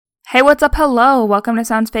Hey, what's up? Hello. Welcome to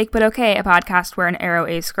Sounds Fake But Okay, a podcast where an aro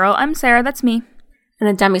ace girl, I'm Sarah, that's me, and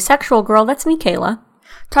a demisexual girl, that's me, Kayla,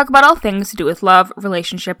 talk about all things to do with love,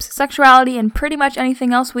 relationships, sexuality, and pretty much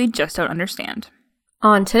anything else we just don't understand.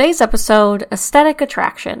 On today's episode, aesthetic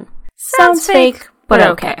attraction. Sounds fake, but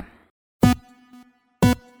okay.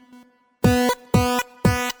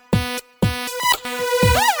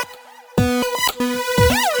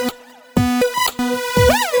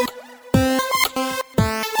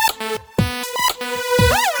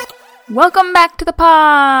 Welcome back to the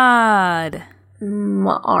pod!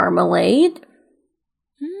 Marmalade.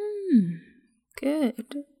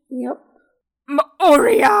 Good. Yep.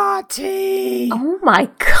 Moriarty! Oh my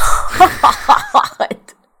god!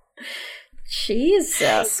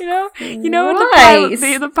 Jesus. You know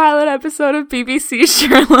the pilot episode of BBC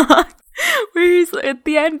Sherlock? Where he's at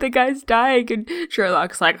the end, the guy's dying, and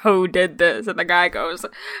Sherlock's like, "Who did this?" And the guy goes,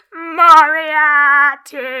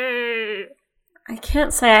 "Moriarty!" I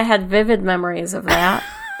can't say I had vivid memories of that,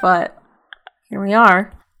 but here we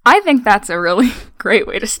are. I think that's a really great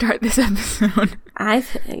way to start this episode.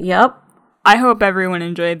 Yep. I hope everyone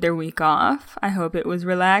enjoyed their week off. I hope it was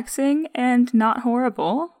relaxing and not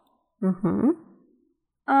horrible. Mm-hmm.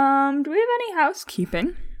 Do we have any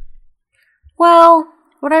housekeeping? Well,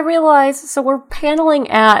 what I realized, so we're paneling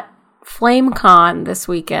at FlameCon this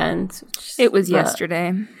weekend. It was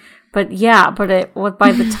yesterday. But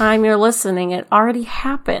by the time you're listening, it already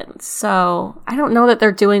happened. So I don't know that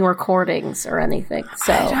they're doing recordings or anything.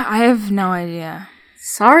 So I have no idea.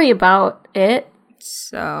 Sorry about it.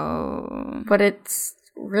 But it's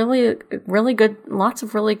really, really good. Lots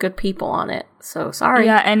of really good people on it. So sorry.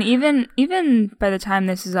 Yeah, and even by the time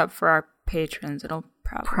this is up for our patrons, it'll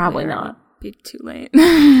probably not be too late.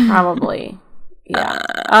 Probably. Yeah.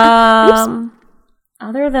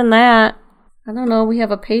 Other than that, I don't know, we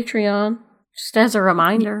have a Patreon, just as a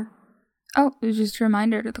reminder. Oh, it's just a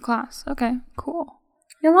reminder to the class. Okay, cool.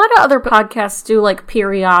 A lot of other podcasts do, like,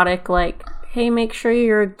 periodic, like, hey, make sure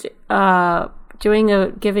you're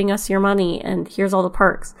giving us your money, and here's all the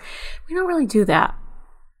perks. We don't really do that.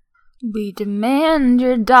 We demand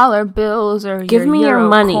your dollar bills or give your me Euro your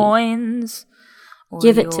money. Coins. Or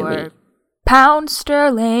give it to me. Pound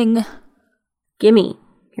sterling. Give me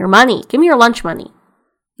your money. Give me your lunch money.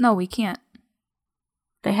 No, we can't.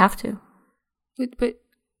 They have to. But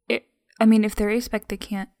if they're A-spec, they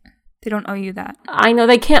can't. They don't owe you that. I know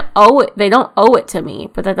they can't owe it. They don't owe it to me,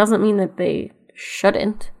 but that doesn't mean that they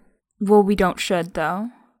shouldn't. Well, we don't should, though.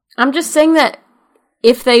 I'm just saying that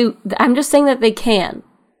they can.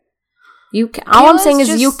 All I'm saying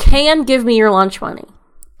is you can give me your lunch money.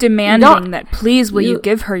 Demanding that, please, will you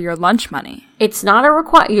give her your lunch money? It's not a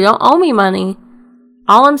requirement. You don't owe me money.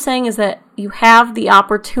 All I'm saying is that you have the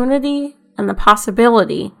opportunity and the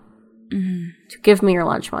possibility to give me your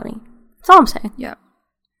lunch money. That's all I'm saying. Yep.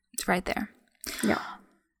 It's right there. Yeah.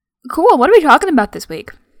 Cool. What are we talking about this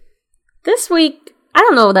week? This week, I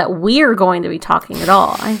don't know that we're going to be talking at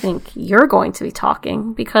all. I think you're going to be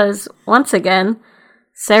talking because, once again,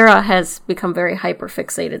 Sarah has become very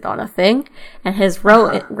hyper-fixated on a thing and has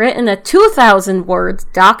written a 2,000 words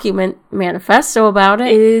document manifesto about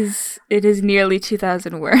it. It is nearly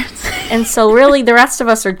 2,000 words. And so really the rest of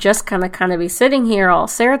us are just kind of be sitting here while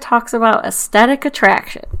Sarah talks about aesthetic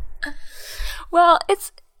attraction. Well,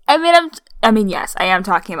 yes, I am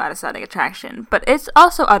talking about aesthetic attraction, but it's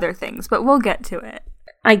also other things, but we'll get to it.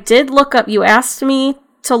 I did look up, you asked me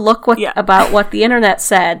to look about what the internet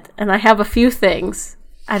said, and I have a few things.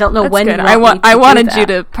 I don't know. That's when good. I wanted you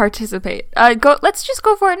to participate. Let's just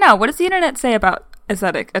go for it now. What does the internet say about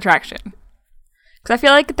aesthetic attraction? Because I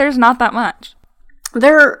feel like there's not that much.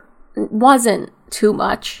 There wasn't too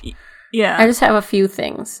much. Yeah. I just have a few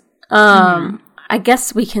things. I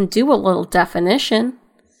guess we can do a little definition.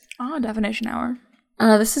 Oh, definition hour.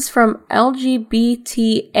 This is from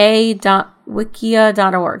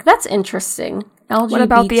lgbta.wikia.org. That's interesting. What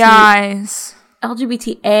about the eyes?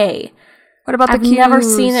 LGBTA. What about the Q's? I've never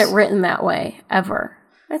seen it written that way, ever.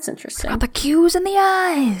 That's interesting. What about the Q's and the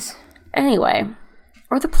I's? Anyway,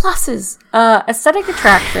 or the pluses. Aesthetic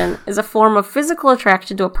attraction is a form of physical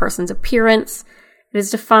attraction to a person's appearance. It is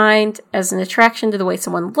defined as an attraction to the way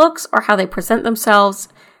someone looks or how they present themselves.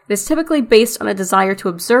 It is typically based on a desire to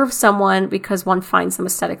observe someone because one finds them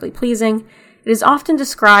aesthetically pleasing. It is often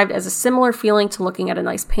described as a similar feeling to looking at a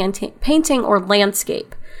nice painting or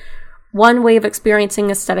landscape. One way of experiencing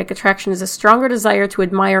aesthetic attraction is a stronger desire to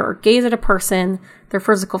admire or gaze at a person, their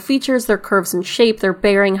physical features, their curves and shape, their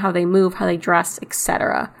bearing, how they move, how they dress,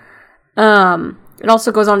 etc. It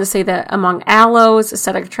also goes on to say that among allos,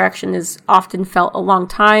 aesthetic attraction is often felt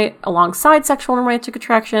alongside sexual and romantic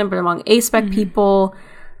attraction, but among aspec people,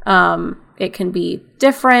 It can be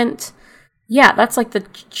different. Yeah, that's like the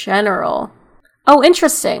general. Oh,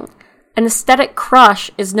 interesting. An aesthetic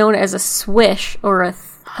crush is known as a swish or a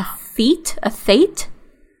thate? A thate?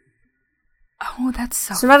 Oh, that's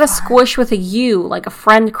so not fun. A squish with a U, like a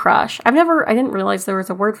friend crush. I didn't realize there was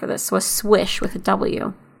a word for this. So a swish with a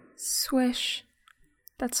W. Swish.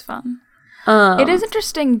 That's fun. It is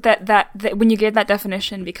interesting that when you gave that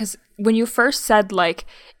definition, because when you first said, like,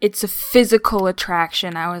 it's a physical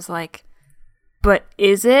attraction, I was like, but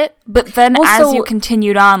is it? But then as you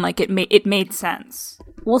continued on, like, it made sense.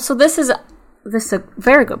 Well, so this is a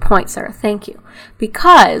very good point, Sarah. Thank you.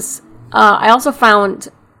 Because I also found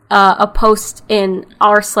a post in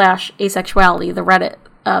r/asexuality, the Reddit,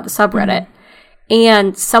 the subreddit,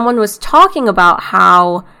 and someone was talking about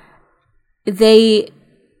how they,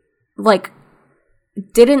 like,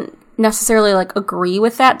 didn't necessarily, like, agree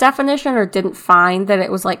with that definition or didn't find that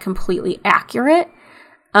it was, like, completely accurate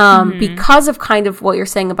because of kind of what you're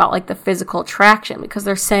saying about, like, the physical attraction. Because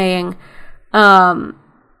they're saying, they're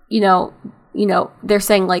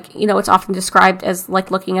saying, like, it's often described as,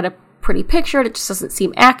 like, looking at a pretty picture. It just doesn't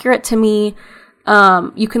seem accurate to me.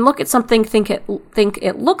 You can look at something, think it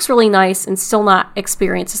looks really nice, and still not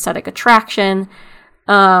experience aesthetic attraction.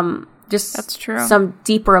 That's true. Some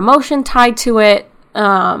deeper emotion tied to it.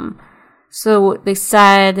 So they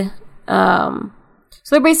said, so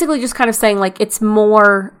they're basically just kind of saying, like, it's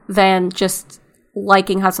more than just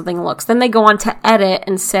liking how something looks. Then they go on to edit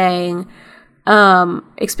and saying,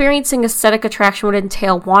 experiencing aesthetic attraction would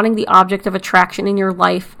entail wanting the object of attraction in your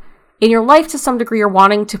life to some degree, or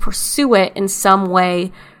wanting to pursue it in some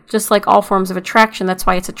way, just like all forms of attraction. That's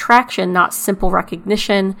why it's attraction, not simple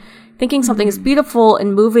recognition. Thinking something is beautiful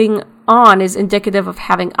and moving on is indicative of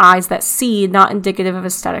having eyes that see, not indicative of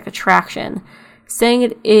aesthetic attraction. Saying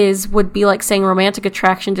it is would be like saying romantic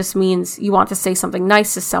attraction just means you want to say something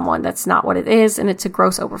nice to someone. That's not what it is, and it's a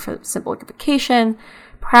gross oversimplification.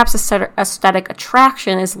 Perhaps aesthetic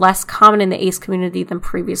attraction is less common in the ace community than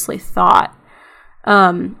previously thought.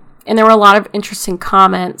 And there were a lot of interesting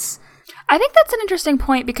comments. I think that's an interesting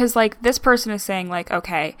point because, like, this person is saying, like,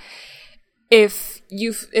 okay, if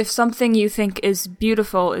something you think is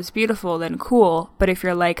beautiful, then cool. But if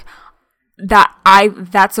you're like,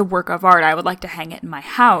 that's a work of art, I would like to hang it in my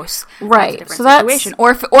house. Right. That's a different situation.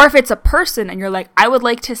 Or if it's a person and you're like, I would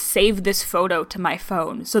like to save this photo to my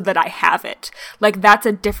phone so that I have it. Like, that's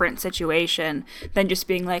a different situation than just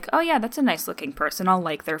being like, oh yeah, that's a nice looking person, I'll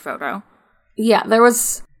like their photo. Yeah, there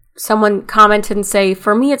was someone commented and say,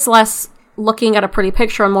 for me, it's less looking at a pretty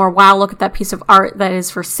picture and more, wow, look at that piece of art that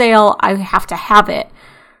is for sale. I have to have it.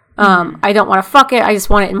 I don't want to fuck it. I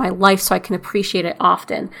just want it in my life so I can appreciate it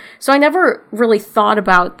often. So I never really thought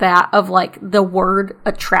about that, of, like, the word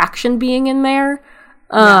attraction being in there.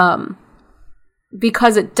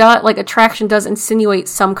 Because it does, like, attraction does insinuate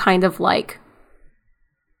some kind of, like,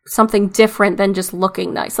 something different than just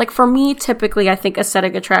looking nice. Like, for me, typically, I think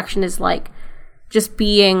aesthetic attraction is, like, just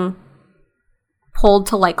being pulled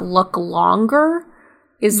to, like, look longer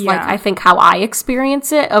is, like, I think how I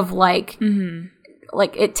experience it, of, like,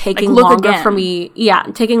 like, it taking like, longer again. for me. Yeah,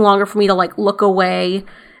 taking longer for me to, like, look away,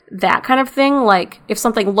 that kind of thing. Like, if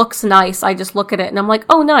something looks nice, I just look at it and I'm like,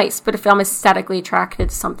 oh, nice. But if I'm aesthetically attracted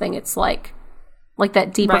to something, it's like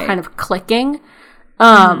that deeper kind of clicking.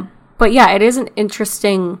 But yeah, it is an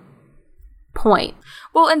interesting point.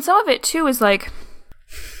 Well, and some of it too is, like,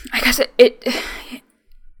 I guess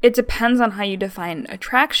it depends on how you define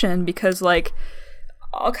attraction, because, like,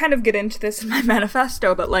 I'll kind of get into this in my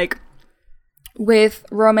manifesto, but, like, with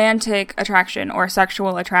romantic attraction or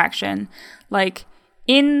sexual attraction, like,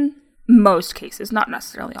 in most cases, not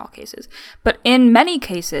necessarily all cases, but in many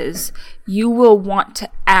cases, you will want to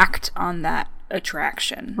act on that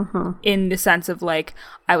attraction in the sense of, like,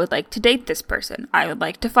 I would like to date this person, I would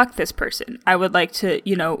like to fuck this person, I would like to,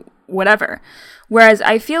 whatever. Whereas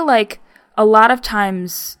I feel like a lot of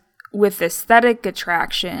times with aesthetic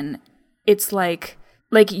attraction, it's like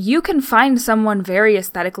you can find someone very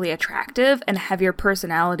aesthetically attractive and have your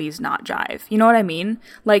personalities not jive. You know what I mean?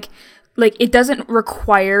 Like it doesn't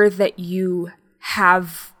require that you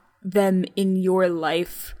have them in your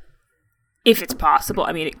life if it's possible.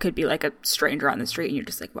 I mean, it could be like a stranger on the street and you're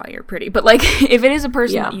just like, wow, you're pretty. But, like, if it is a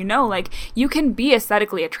person that you know, like, you can be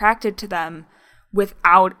aesthetically attracted to them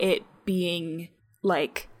without it being,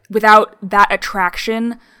 like, without that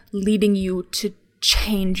attraction leading you to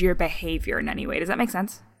change your behavior in any way. Does that make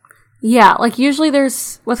sense? Yeah, like, usually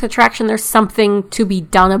with attraction, there's something to be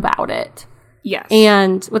done about it. Yes.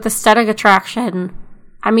 And with aesthetic attraction,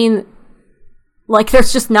 I mean, like,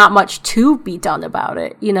 there's just not much to be done about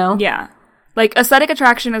it, you know? Yeah. Like, aesthetic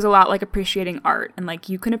attraction is a lot like appreciating art. And, like,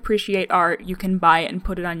 you can appreciate art, you can buy it and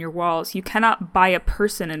put it on your walls. You cannot buy a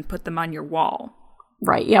person and put them on your wall.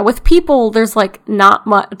 Right, yeah. With people, there's, like, not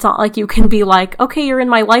much. It's not like you can be like, okay, you're in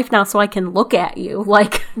my life now, so I can look at you.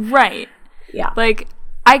 Like, right. Yeah. Like,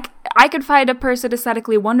 I could find a person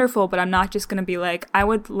aesthetically wonderful, but I'm not just going to be like, I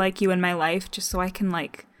would like you in my life just so I can,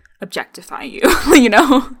 like, objectify you, you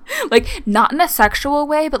know? Like, not in a sexual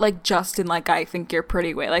way, but, like, just in, like, I think you're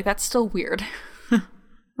pretty way. Like, that's still weird.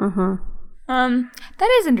 Mm-hmm.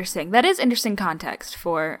 That is interesting. That is interesting context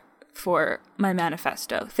for my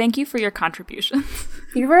manifesto. Thank you for your contributions.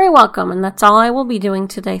 You're very welcome, and that's all I will be doing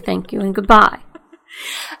today. Thank you, and goodbye.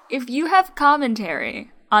 If you have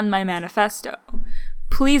commentary on my manifesto,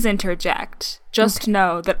 please interject. Just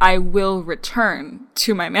know that I will return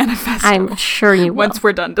to my manifesto. I'm sure you will. Once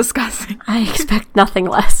we're done discussing. I expect nothing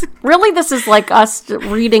less. Really, this is like us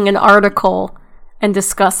reading an article and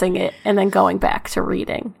discussing it and then going back to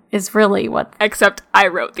reading is really what... Except I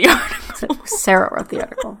wrote the article. Sarah wrote the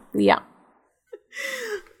article. Yeah.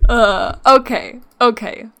 Okay.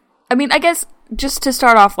 I mean, I guess just to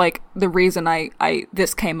start off, like, the reason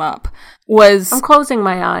this came up was... I'm closing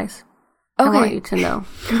my eyes. Okay. I want you to know.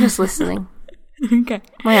 I'm just listening. Okay.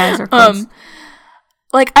 My eyes are closed.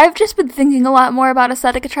 Like, I've just been thinking a lot more about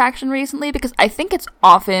aesthetic attraction recently because I think it's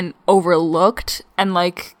often overlooked and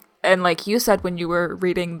like you said when you were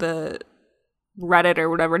reading the Reddit or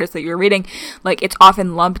whatever it is that you were reading, like, it's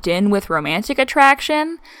often lumped in with romantic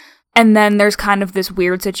attraction. And then there's kind of this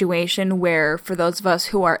weird situation where for those of us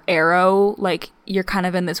who are aro, like, you're kind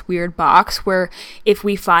of in this weird box where if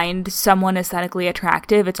we find someone aesthetically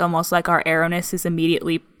attractive, it's almost like our aroness is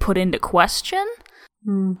immediately put into question,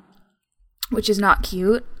 which is not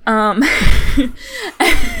cute. Not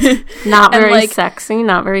very, like, sexy,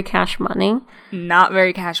 not very cash money. Not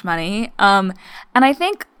very cash money. And I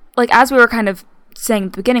think, like, as we were kind of saying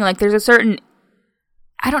at the beginning, like, there's a certain...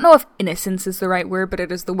 I don't know if innocence is the right word, but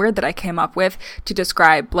it is the word that I came up with to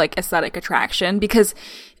describe, like, aesthetic attraction. Because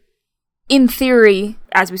in theory,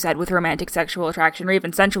 as we said, with romantic sexual attraction or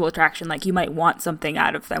even sensual attraction, like, you might want something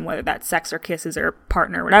out of them, whether that's sex or kisses or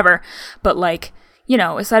partner or whatever. But, like, you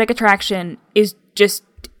know, aesthetic attraction is just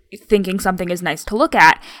thinking something is nice to look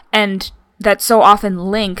at. And that's so often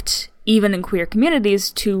linked, even in queer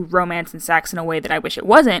communities, to romance and sex in a way that I wish it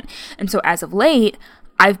wasn't. And so as of late...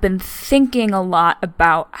 I've been thinking a lot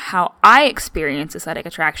about how I experience aesthetic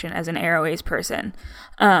attraction as an aro-ace person,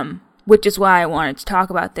 which is why I wanted to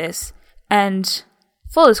talk about this. And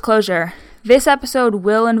full disclosure, this episode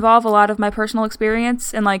will involve a lot of my personal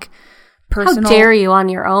experience and, like, personal... How dare you on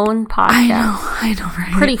your own podcast? I know,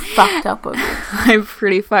 right? Pretty fucked up of you. I'm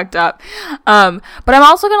pretty fucked up. But I'm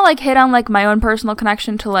also gonna, like, hit on, like, my own personal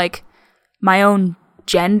connection to, like, my own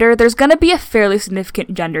gender. There's going to be a fairly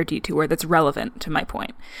significant gender detour that's relevant to my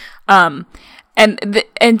point. And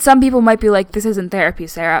some people might be like, this isn't therapy,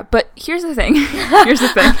 Sarah. But here's the thing. Yes,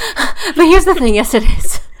 it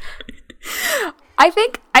is. I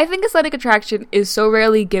think aesthetic attraction is so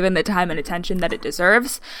rarely given the time and attention that it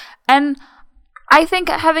deserves. And I think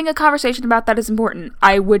having a conversation about that is important.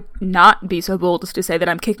 I would not be so bold as to say that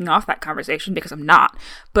I'm kicking off that conversation because I'm not.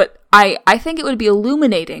 But I think it would be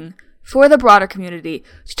illuminating for the broader community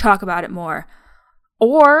to talk about it more.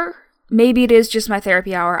 Or maybe it is just my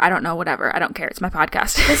therapy hour. I don't know, whatever. I don't care. It's my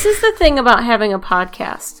podcast. This is the thing about having a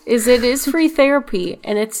podcast, is it is free therapy,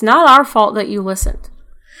 and it's not our fault that you listened.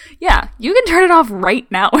 Yeah, you can turn it off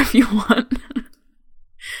right now if you want.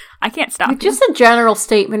 I can't stop you. Just a general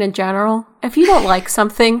statement in general. If you don't like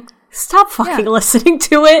something, stop fucking listening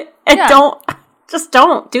to it, and don't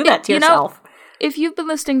do that to yourself. Know, if you've been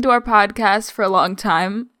listening to our podcast for a long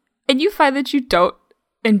time, and you find that you don't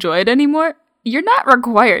enjoy it anymore, you're not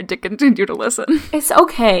required to continue to listen. It's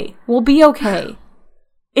okay. We'll be okay.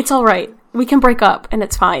 It's all right. We can break up, and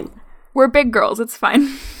it's fine. We're big girls. It's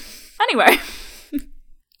fine. Anyway.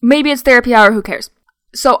 Maybe it's therapy hour. Who cares?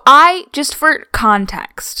 So just for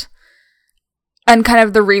context, and kind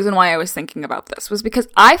of the reason why I was thinking about this was because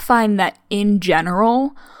I find that in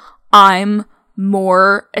general, I'm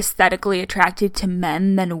more aesthetically attracted to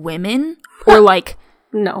men than women. Or, like...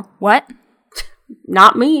 No. What?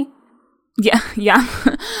 Not me. Yeah.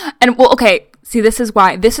 And, well, okay, see, this is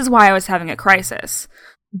why I was having a crisis.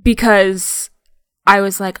 Because I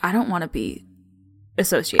was like, I don't want to be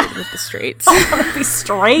associated with the straights. I don't want to be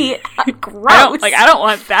straight. Gross. I don't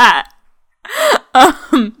want that.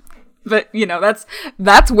 But, you know,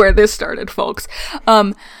 that's where this started, folks.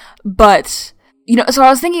 But... You know, so I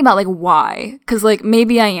was thinking about, like, why? Because, like,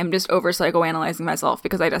 maybe I am just over-psychoanalyzing myself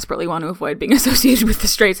because I desperately want to avoid being associated with the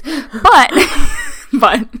straights. But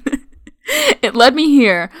It led me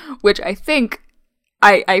here, which I think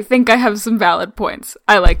I have some valid points.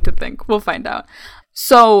 I like to think. We'll find out.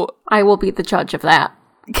 So I will be the judge of that.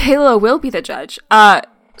 Kayla will be the judge.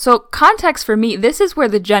 So context for me, this is where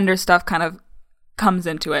the gender stuff kind of comes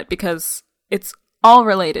into it because it's all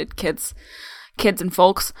related, kids and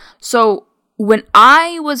folks. So when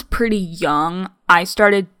I was pretty young, I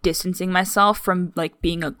started distancing myself from like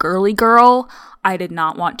being a girly girl. I did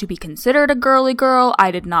not want to be considered a girly girl.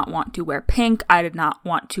 I did not want to wear pink. I did not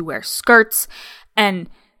want to wear skirts. And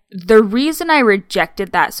the reason I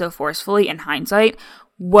rejected that so forcefully in hindsight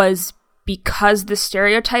was because the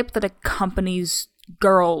stereotype that accompanies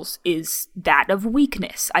girls is that of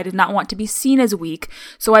weakness. I did not want to be seen as weak.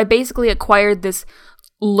 So I basically acquired this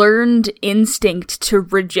learned instinct to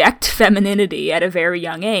reject femininity at a very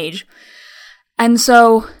young age. And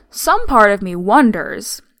so some part of me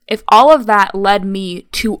wonders if all of that led me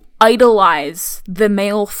to idolize the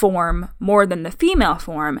male form more than the female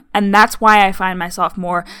form, and that's why I find myself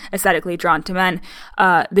more aesthetically drawn to men.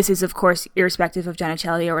 This is, of course, irrespective of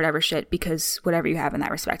genitalia or whatever shit, because whatever you have in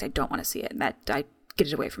that respect, I don't want to see it. I get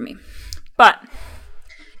it away from me. But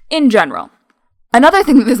in general, another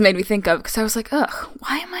thing that this made me think of, because I was like, ugh,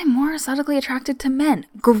 why am I more aesthetically attracted to men?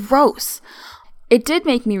 Gross. It did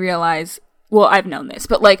make me realize, well, I've known this,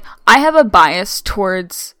 but like, I have a bias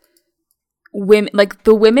towards women. Like,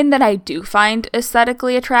 the women that I do find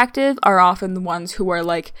aesthetically attractive are often the ones who are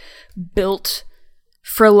like built,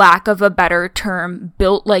 for lack of a better term,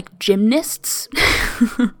 built like gymnasts.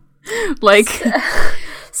 Like,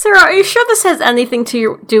 Sarah, are you sure this has anything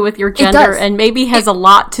to do with your gender, and maybe has a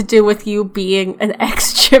lot to do with you being an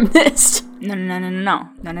ex-gymnast?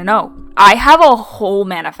 No. I have a whole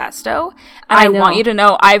manifesto, and I want you to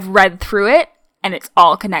know I've read through it, and it's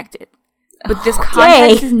all connected. But this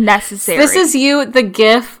context is necessary. This is you, the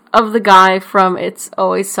gif of the guy from It's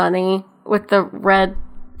Always Sunny with the red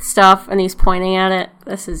stuff, and he's pointing at it.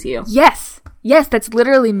 This is you. Yes, that's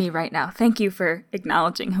literally me right now. Thank you for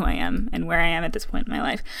acknowledging who I am and where I am at this point in my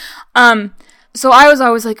life. So I was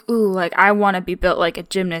always like, ooh, like, I want to be built like a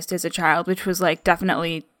gymnast as a child, which was like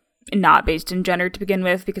definitely not based in gender to begin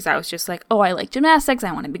with, because I was just like, oh, I like gymnastics,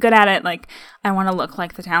 I want to be good at it, like, I want to look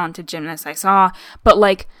like the talented gymnast I saw. But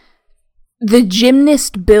like, the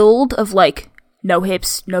gymnast build of like no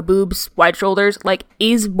hips, no boobs, wide shoulders, like,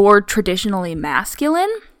 is more traditionally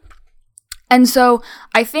masculine. And so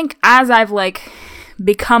I think as I've like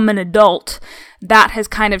become an adult, that has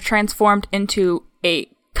kind of transformed into a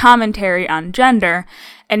commentary on gender,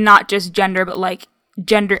 and not just gender, but like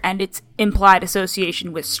gender and its implied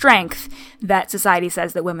association with strength, that society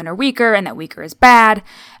says that women are weaker and that weaker is bad,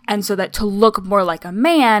 and so that to look more like a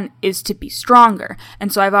man is to be stronger.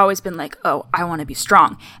 And so I've always been like, oh, I want to be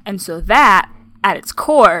strong. And so that, at its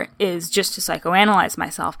core, is just to psychoanalyze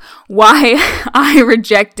myself. Why I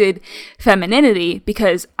rejected femininity,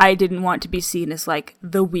 because I didn't want to be seen as like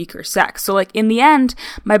the weaker sex. So like, in the end,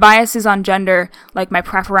 my biases on gender, like my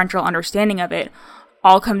preferential understanding of it,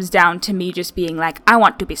 all comes down to me just being like, I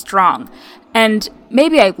want to be strong. And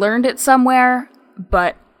maybe I learned it somewhere,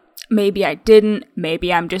 but maybe I didn't.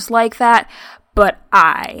 Maybe I'm just like that, but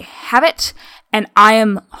I have it. And I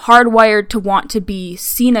am hardwired to want to be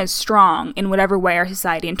seen as strong in whatever way our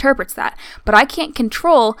society interprets that. But I can't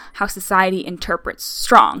control how society interprets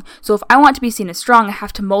strong. So if I want to be seen as strong, I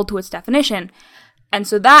have to mold to its definition. And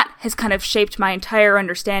so that has kind of shaped my entire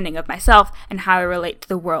understanding of myself and how I relate to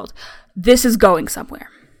the world. This is going somewhere.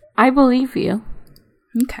 I believe you.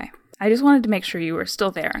 Okay. I just wanted to make sure you were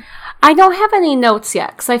still there. I don't have any notes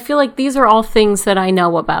yet, because I feel like these are all things that I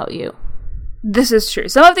know about you. This is true.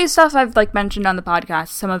 Some of these stuff I've like mentioned on the podcast.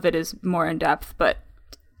 Some of it is more in depth, but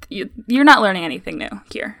you're not learning anything new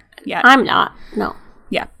here yet. I'm not. No.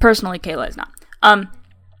 Yeah. Personally, Kayla is not.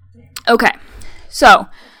 Okay. So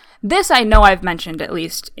this I know I've mentioned at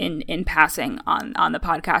least in passing on the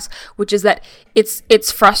podcast, which is that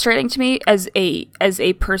it's frustrating to me as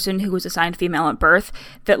a person who was assigned female at birth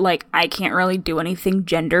that like I can't really do anything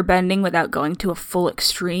gender bending without going to a full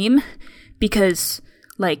extreme, because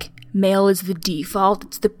like male is the default,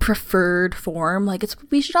 it's the preferred form, like it's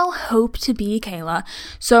what we should all hope to be, Kayla.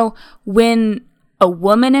 So when a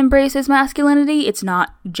woman embraces masculinity, it's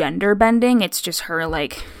not gender bending, it's just her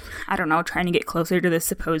like, I don't know, trying to get closer to the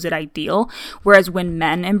supposed ideal. Whereas when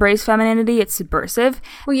men embrace femininity, it's subversive.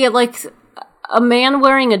 Well, yeah, like a man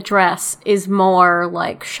wearing a dress is more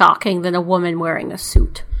like shocking than a woman wearing a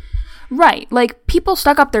suit. Right, like, people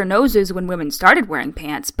stuck up their noses when women started wearing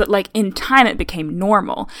pants, but, like, in time it became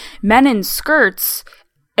normal. Men in skirts,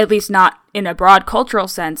 at least not in a broad cultural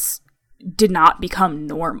sense, did not become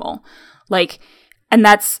normal. Like, And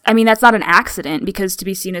that's not an accident, because to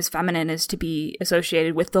be seen as feminine is to be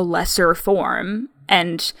associated with the lesser form,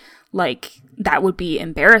 and like that would be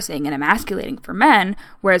embarrassing and emasculating for men,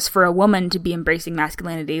 whereas for a woman to be embracing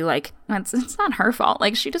masculinity, like it's not her fault.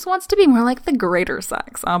 Like, she just wants to be more like the greater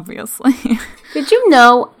sex, obviously. Did you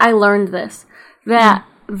know, I learned this, that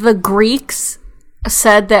the Greeks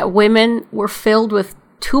said that women were filled with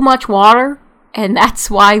too much water, and that's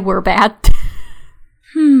why we're bad?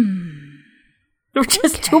 There's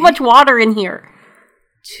just too much water in here.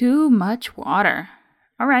 Too much water.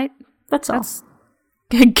 All right. That's all.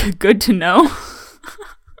 Good to know.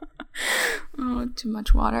 Oh, too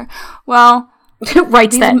much water. Well,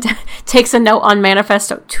 writes that. Takes a note on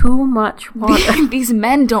Manifesto. Too much water. These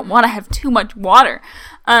men don't want to have too much water.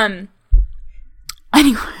 Anyway.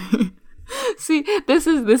 See, this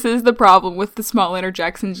is the problem with the small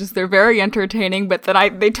interjections. Just they're very entertaining, but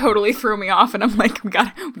then they totally threw me off, and I'm like, we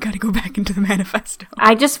gotta go back into the manifesto.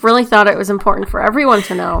 I just really thought it was important for everyone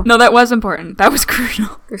to know. No, that was important. That was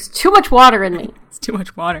crucial. There's too much water in me. It's too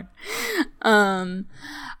much water.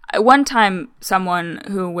 One time, someone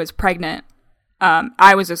who was pregnant,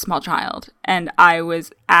 I was a small child, and I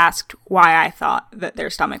was asked why I thought that their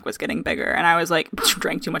stomach was getting bigger, and I was like,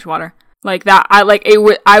 drank too much water. Like that, I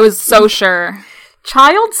was so sure.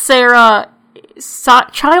 Child Sarah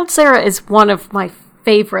is one of my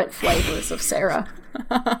favorite flavors of Sarah.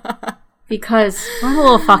 Because I'm a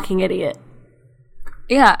little fucking idiot.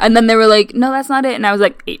 Yeah, and then they were like, no, that's not it. And I was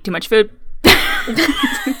like, ate too much food.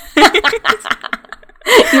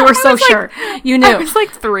 You were so sure. You knew. I was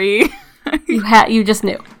like 3. You just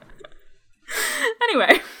knew.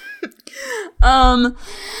 Anyway.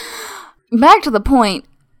 Back to the point.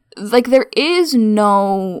 Like, there is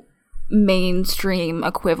no mainstream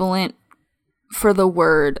equivalent for the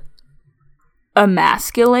word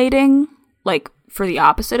emasculating, like, for the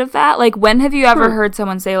opposite of that. Like, when have you ever heard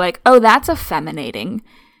someone say, like, oh, that's effeminating?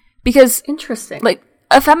 Because, interesting. Like,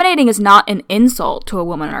 effeminating is not an insult to a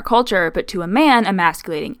woman in our culture, but to a man,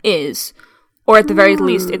 emasculating is. Or at the very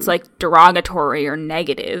least, it's, like, derogatory or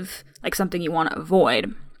negative, like something you want to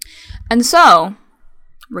avoid. And so,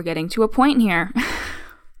 we're getting to a point here.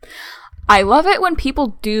 I love it when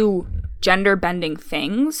people do gender-bending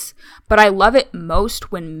things, but I love it most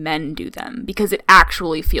when men do them, because it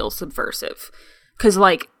actually feels subversive. Because,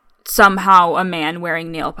 like, somehow a man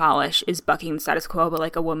wearing nail polish is bucking the status quo, but,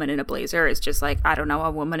 like, a woman in a blazer is just, like, I don't know,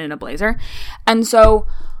 a woman in a blazer. And so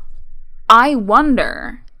I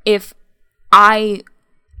wonder if I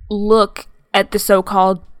look at the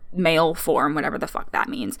so-called male form, whatever the fuck that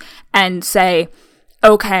means, and say,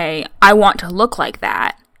 okay, I want to look like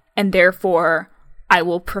that, and therefore I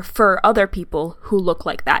will prefer other people who look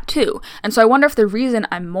like that too. And so I wonder if the reason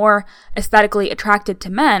I'm more aesthetically attracted to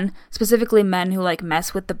men, specifically men who like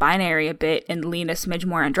mess with the binary a bit and lean a smidge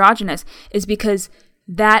more androgynous, is because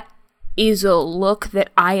that is a look that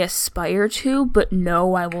I aspire to, but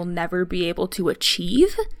know I will never be able to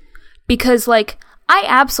achieve. Because, like, I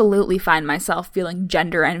absolutely find myself feeling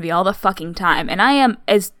gender envy all the fucking time. And I am,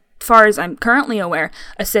 as far as I'm currently aware,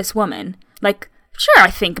 a cis woman. Like, sure,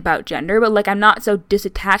 I think about gender, but, like, I'm not so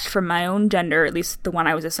disattached from my own gender, at least the one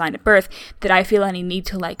I was assigned at birth, that I feel any need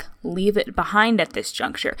to, like, leave it behind at this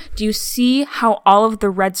juncture. Do you see how all of the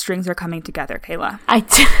red strings are coming together, Kayla? I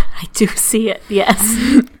do see it, yes.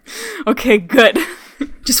 Okay, good.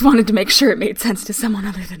 Just wanted to make sure it made sense to someone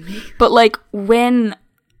other than me. But, like, when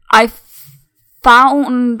I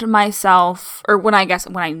found myself, or when I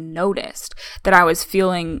noticed that I was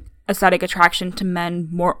feeling aesthetic attraction to men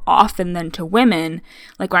more often than to women,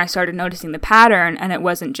 like when I started noticing the pattern, and it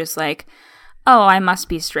wasn't just like, oh, I must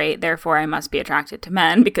be straight, therefore I must be attracted to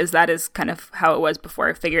men, because that is kind of how it was before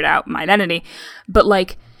I figured out my identity. But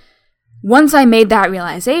like, once I made that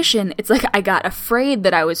realization, it's like I got afraid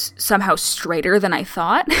that I was somehow straighter than I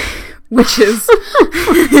thought, which is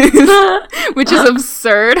which is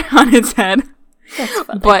absurd on its head.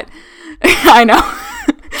 But I know.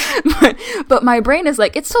 but my brain is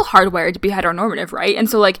like, it's still hardwired to be heteronormative, right? And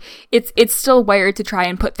so like it's still wired to try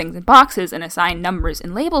and put things in boxes and assign numbers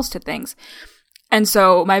and labels to things. And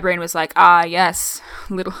so my brain was like, ah, yes,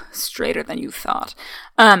 a little straighter than you thought.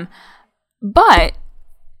 But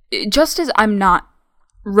just as I'm not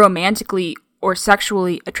romantically or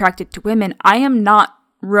sexually attracted to women, I am not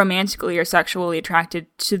romantically or sexually attracted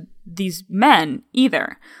to these men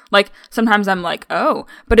either. Like, sometimes I'm like, oh,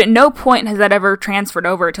 but at no point has that ever transferred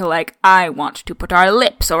over to like, I want to put our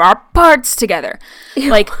lips or our parts together.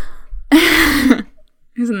 Ew. Like,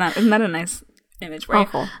 isn't that a nice image? Right?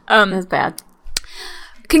 Awful. That's bad.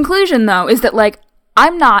 Conclusion though is that like,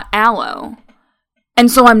 I'm not allo,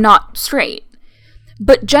 and so I'm not straight.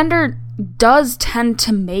 But gender does tend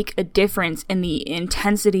to make a difference in the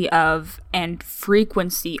intensity of and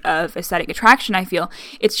frequency of aesthetic attraction, I feel.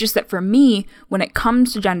 It's just that for me, when it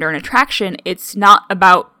comes to gender and attraction, it's not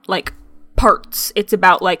about, like, parts. It's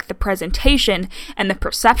about, like, the presentation and the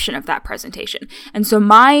perception of that presentation. And so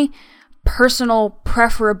my personal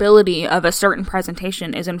preferability of a certain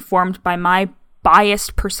presentation is informed by my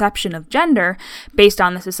biased perception of gender based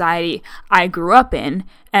on the society I grew up in,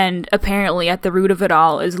 and apparently at the root of it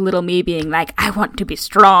all is little me being like, I want to be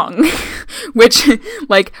strong, which,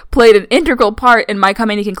 like, played an integral part in my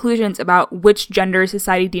coming to conclusions about which gender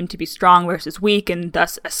society deemed to be strong versus weak, and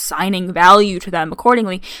thus assigning value to them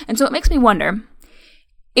accordingly. And so it makes me wonder,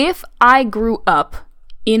 if I grew up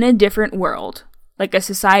in a different world, like a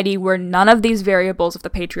society where none of these variables of the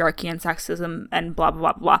patriarchy and sexism and blah,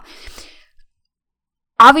 blah, blah, blah,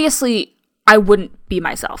 obviously, I wouldn't be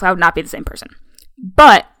myself. I would not be the same person.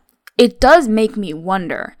 But it does make me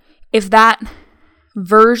wonder if that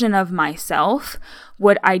version of myself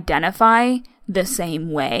would identify the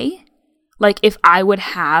same way. Like, if I would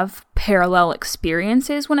have parallel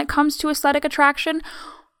experiences when it comes to aesthetic attraction,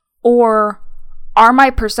 or are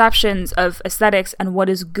my perceptions of aesthetics and what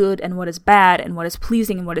is good and what is bad and what is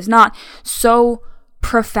pleasing and what is not so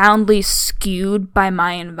profoundly skewed by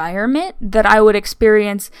my environment that I would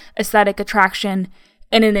experience aesthetic attraction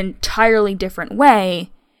in an entirely different way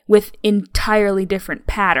with entirely different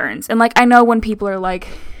patterns. And, like, I know when people are like,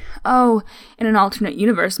 oh, in an alternate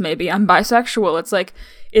universe maybe I'm bisexual, it's like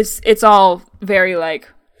it's all very like,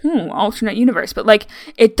 alternate universe, but, like,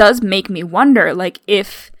 it does make me wonder, like,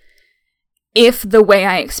 if the way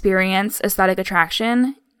I experience aesthetic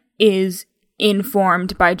attraction is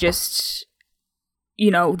informed by just,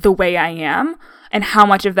 you know, the way I am, and how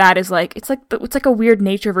much of that is like, it's like a weird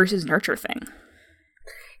nature versus nurture thing.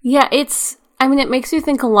 Yeah, it makes you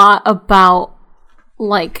think a lot about,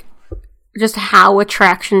 like, just how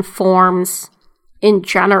attraction forms in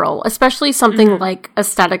general, especially something like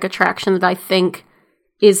aesthetic attraction that I think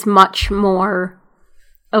is much more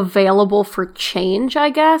available for change, I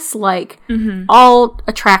guess. Like, all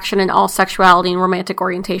attraction and all sexuality and romantic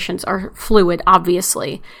orientations are fluid,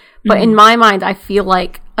 obviously. But in my mind, I feel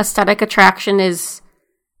like aesthetic attraction is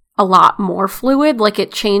a lot more fluid. Like,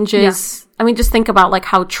 it changes. Yeah. I mean, just think about, like,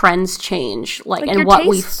 how trends change, like and your what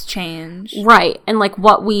tastes change, right? And, like,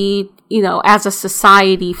 what we, you know, as a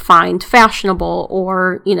society find fashionable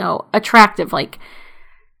or, you know, attractive. Like,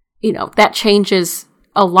 you know, that changes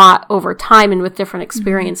a lot over time and with different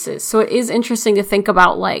experiences. So it is interesting to think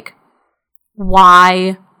about, like,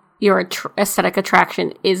 why your aesthetic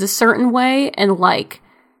attraction is a certain way, and, like,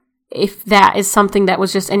 if that is something that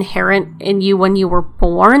was just inherent in you when you were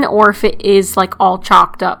born, or if it is, like, all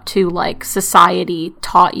chalked up to, like, society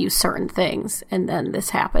taught you certain things and then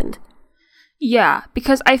this happened. Yeah,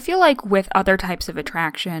 because I feel like with other types of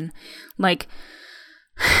attraction, like,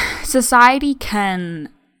 society can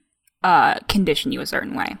condition you a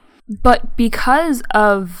certain way. But because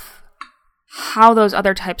of how those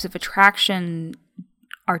other types of attraction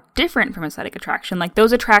are different from aesthetic attraction, like,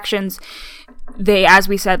 those attractions, they, as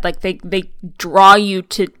we said, like, they draw you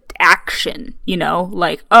to action, you know,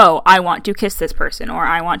 like, oh, I want to kiss this person, or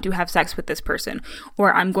I want to have sex with this person,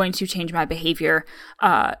 or I'm going to change my behavior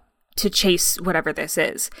to chase whatever this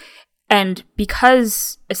is. And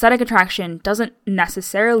because aesthetic attraction doesn't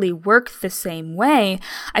necessarily work the same way,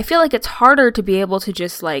 I feel like it's harder to be able to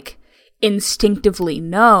just, like, instinctively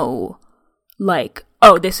know, like,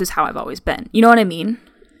 oh, this is how I've always been. You know what I mean?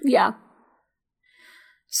 Yeah.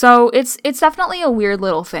 So it's definitely a weird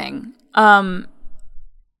little thing. And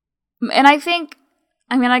I think,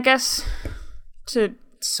 I mean, I guess to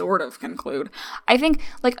sort of conclude, I think,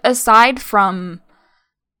 like, aside from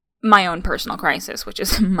my own personal crisis, which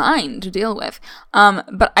is mine to deal with,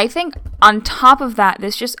 but I think on top of that,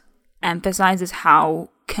 this just emphasizes how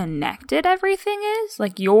connected everything is.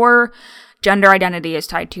 Like, your gender identity is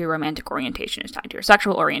tied to your romantic orientation, is tied to your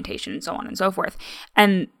sexual orientation, and so on and so forth.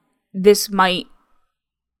 And this might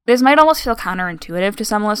almost feel counterintuitive to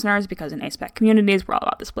some listeners, because in ASPEC communities, we're all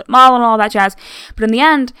about the split model and all that jazz. But in the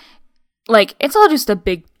end, like, it's all just a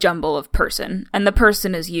big jumble of person, and the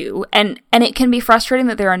person is you. And it can be frustrating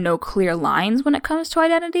that there are no clear lines when it comes to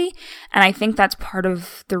identity. And I think that's part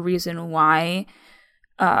of the reason why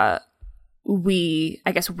we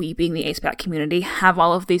being the ASPEC community, have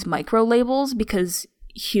all of these micro labels, because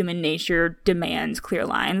human nature demands clear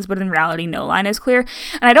lines, but in reality, no line is clear.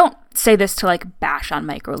 And I don't say this to, like, bash on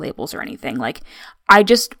micro labels or anything. Like, I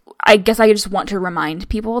guess I just want to remind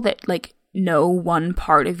people that, like, no one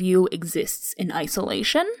part of you exists in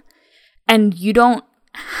isolation, and you don't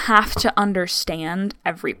have to understand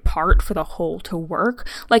every part for the whole to work.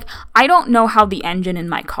 Like, I don't know how the engine in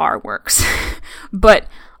my car works, but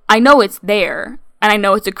I know it's there, and I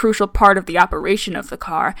know it's a crucial part of the operation of the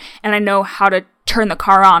car, and I know how to turn the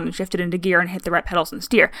car on and shift it into gear and hit the right pedals and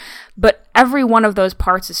steer. But every one of those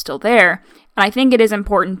parts is still there, and I think it is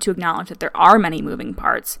important to acknowledge that there are many moving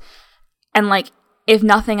parts. And, like, if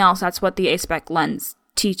nothing else, that's what the A-Spec lens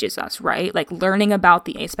teaches us, right? Like, learning about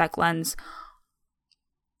the A-Spec lens,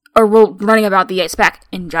 or learning about the A-Spec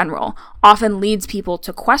in general, often leads people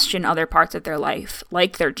to question other parts of their life,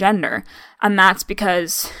 like their gender. And that's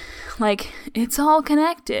because, like, it's all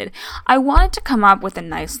connected. I wanted to come up with a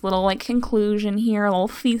nice little, like, conclusion here, a little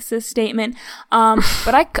thesis statement,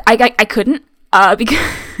 but I couldn't,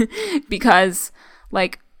 because,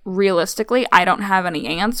 like, realistically, I don't have any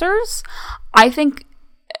answers. I think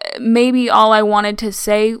maybe all I wanted to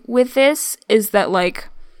say with this is that, like,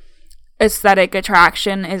 aesthetic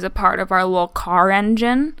attraction is a part of our little car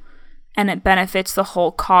engine, and it benefits the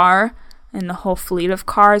whole car and the whole fleet of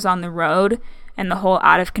cars on the road and the whole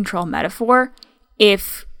out of control metaphor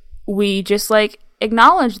if we just, like,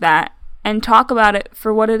 acknowledge that and talk about it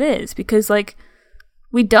for what it is, because, like,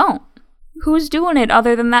 we don't. Who's doing it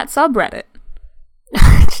other than that subreddit?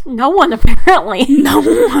 No one, apparently. No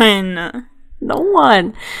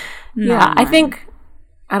one. Yeah, I think,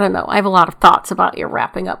 I don't know, I have a lot of thoughts about your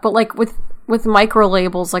wrapping up, but, like, with micro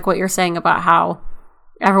labels, like what you're saying about how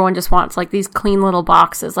everyone just wants, like, these clean little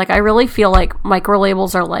boxes, like, I really feel like micro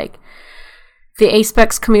labels are, like, the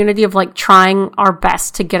A-Specs community of, like, trying our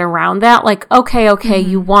best to get around that. Like, okay,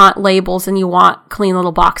 you want labels and you want clean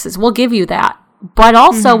little boxes, we'll give you that, but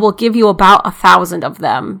also we'll give you about 1,000 of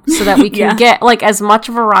them so that we can get, like, as much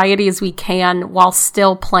variety as we can while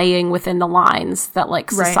still playing within the lines that, like,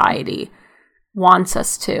 society wants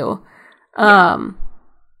us to. But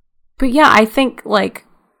yeah, I think, like,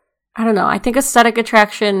 I don't know, I think aesthetic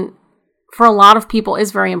attraction for a lot of people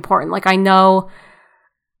is very important. Like,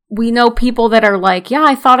 we know people that are like, yeah,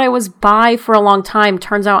 I thought I was bi for a long time,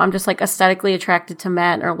 turns out I'm just, like, aesthetically attracted to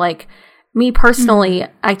men. Or, like, me personally,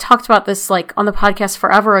 I talked about this, like, on the podcast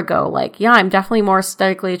forever ago, like, yeah, I'm definitely more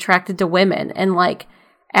aesthetically attracted to women. And, like,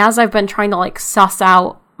 as I've been trying to, like, suss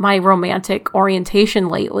out my romantic orientation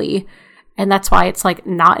lately, and that's why it's, like,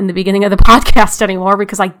 not in the beginning of the podcast anymore,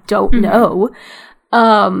 because I don't know.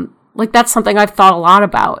 Like, that's something I've thought a lot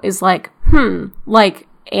about, is, like, like,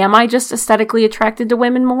 am I just aesthetically attracted to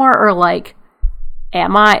women more? Or, like,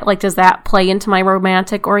 am I, like, does that play into my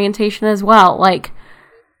romantic orientation as well? Like,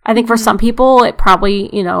 I think for some people, it probably,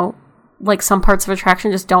 you know, like, some parts of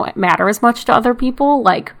attraction just don't matter as much to other people.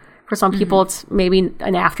 Like, for some people, it's maybe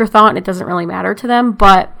an afterthought and it doesn't really matter to them.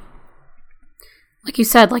 But like you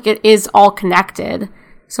said, like, it is all connected.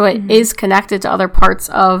 So it is connected to other parts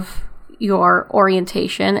of your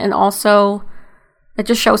orientation. And also, it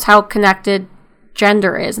just shows how connected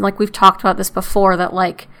gender is. And, like, we've talked about this before, that,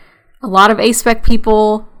 like, a lot of A-Spec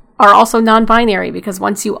people are also non-binary, because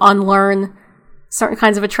once you unlearn certain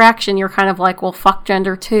kinds of attraction, you're kind of like, well, fuck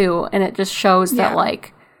gender too. And it just shows that,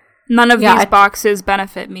 like, none of these boxes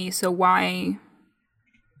benefit me, so why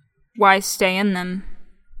stay in them?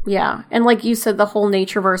 Yeah. And like you said, the whole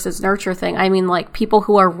nature versus nurture thing. I mean, like, people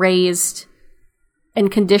who are raised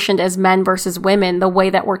and conditioned as men versus women, the way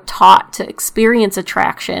that we're taught to experience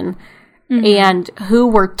attraction and who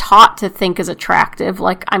we're taught to think is attractive.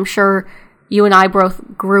 Like, I'm sure you and I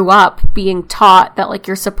both grew up being taught that, like,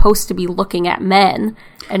 you're supposed to be looking at men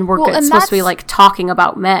and supposed to be, like, talking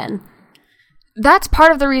about men. That's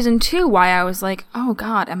part of the reason, too, why I was like, oh,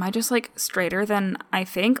 God, am I just, like, straighter than I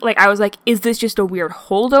think? Like, I was like, is this just a weird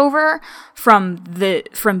holdover from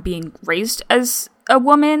being raised as a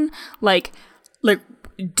woman? Like,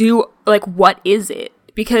 what is it?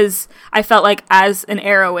 Because I felt like, as an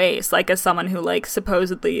aro ace, like, as someone who, like,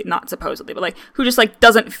 not supposedly, but, like, who just, like,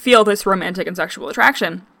 doesn't feel this romantic and sexual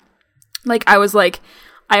attraction, like, I was like,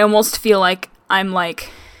 I almost feel like I'm,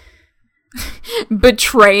 like,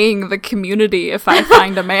 betraying the community if I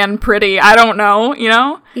find a man pretty. I don't know, you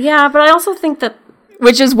know? Yeah, but I also think that,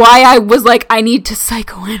 which is why I was like, I need to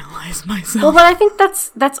psychoanalyze myself. Well, but I think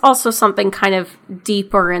that's also something kind of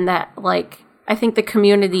deeper in that, like, I think the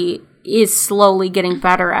community is slowly getting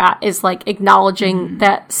better at, is, like, acknowledging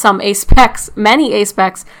that many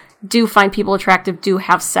A-Specs do find people attractive, do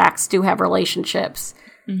have sex, do have relationships.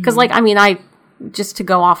 Because, like, I mean, just to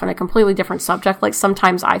go off on a completely different subject, like,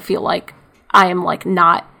 sometimes I feel like I am, like,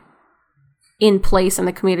 not in place in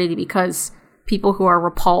the community because people who are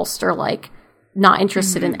repulsed or, like, not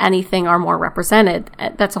interested in anything are more represented.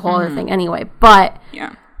 That's a whole other thing anyway. But,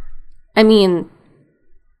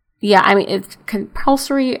 it's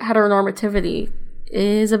compulsory heteronormativity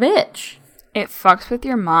is a bitch. It fucks with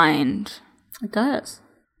your mind. It does.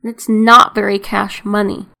 It's not very cash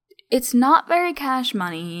money. It's not very cash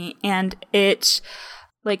money, and it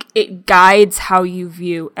guides how you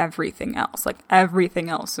view everything else. Like, everything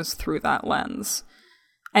else is through that lens.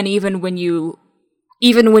 And even when you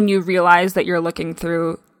realize that you're looking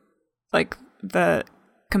through, like, the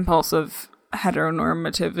compulsive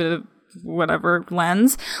heteronormative whatever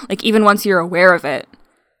lens, like, even once you're aware of it,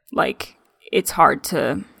 like, it's hard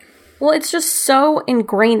to... Well, it's just so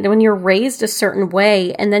ingrained when you're raised a certain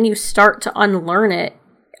way and then you start to unlearn it.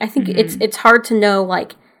 I think it's hard to know,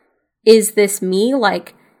 like, is this me?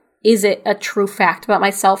 Like, is it a true fact about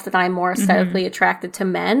myself that I'm more aesthetically attracted to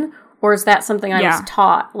men? Or is that something I was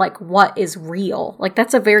taught? Like, what is real? Like,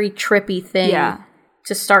 that's a very trippy thing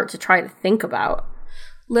to start to try to think about.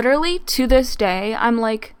 Literally, to this day, I'm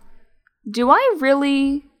like, do I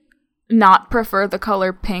really not prefer the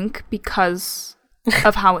color pink because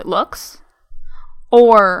of how it looks?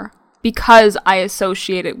 Or because I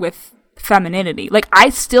associate it with femininity? Like, I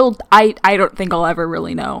don't think I'll ever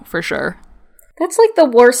really know for sure. That's like the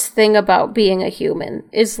worst thing about being a human,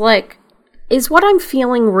 is like, is what I'm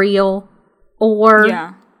feeling real?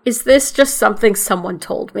 Or is this just something someone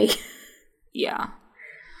told me? Yeah.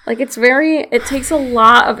 Like, it takes a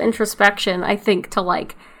lot of introspection, I think, to,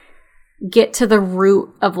 like, get to the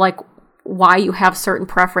root of, like, why you have certain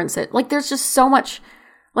preferences. Like, there's just so much,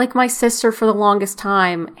 like, my sister for the longest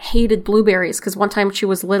time hated blueberries because one time she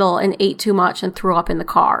was little and ate too much and threw up in the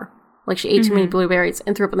car. Like, she ate too many blueberries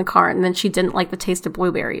and threw up in the car, and then she didn't like the taste of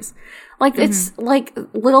blueberries. Like, it's, like,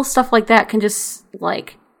 little stuff like that can just,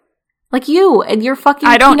 like you and your fucking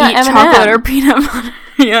I don't peanut eat M&M. chocolate or peanut butter.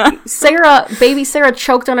 Yeah. Baby Sarah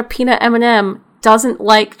choked on a peanut M&M, doesn't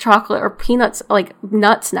like chocolate or peanuts, like,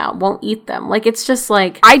 nuts now, won't eat them. Like, it's just,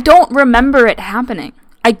 like... I don't remember it happening.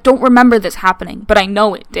 I don't remember this happening, but I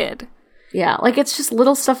know it did. Yeah, like, it's just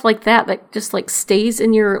little stuff like that just, like, stays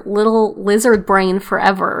in your little lizard brain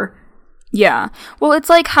forever. Yeah. Well, it's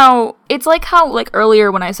like how, like,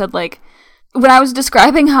 earlier when I said, like, when I was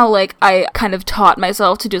describing how, like, I kind of taught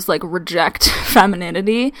myself to just, like, reject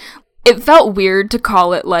femininity, it felt weird to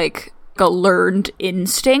call it, like, a learned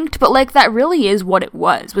instinct, but, like, that really is what it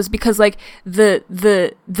was because, like,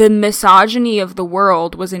 the misogyny of the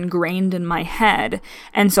world was ingrained in my head,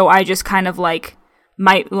 and so I just kind of, like,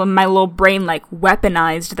 my little brain, like,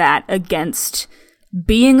 weaponized that against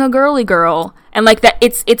being a girly girl, and, like, that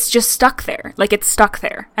it's just stuck there. Like, it's stuck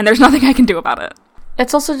there, and there's nothing I can do about it.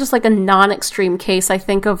 It's also just, like, a non-extreme case, I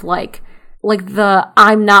think, of, like the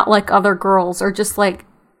I'm not like other girls, or just, like,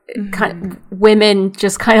 kind of women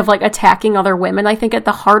just kind of, like, attacking other women. I think at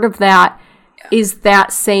the heart of that is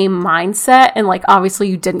that same mindset, and, like, obviously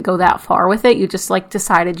you didn't go that far with it. You just, like,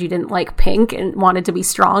 decided you didn't like pink and wanted to be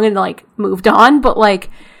strong and, like, moved on. But, like,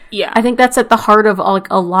 yeah, I think that's at the heart of, like,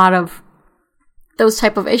 a lot of those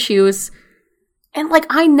type of issues. And, like,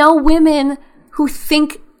 I know women who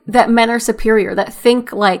think that men are superior, that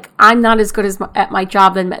think, like, I'm not as good at my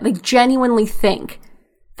job than men. They genuinely think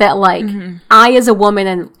that, like, I as a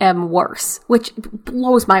woman am worse, which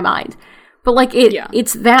blows my mind. But, like,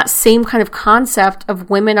 it's that same kind of concept of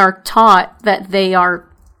women are taught that they are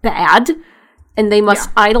bad and they must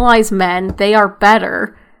idolize men. They are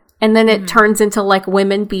better. And then it turns into, like,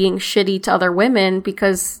 women being shitty to other women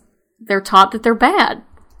because they're taught that they're bad.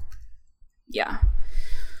 Yeah.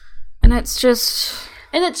 And it's just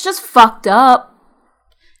fucked up.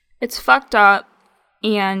 It's fucked up.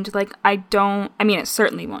 And, like, it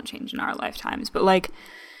certainly won't change in our lifetimes, but, like,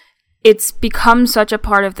 it's become such a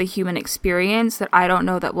part of the human experience that I don't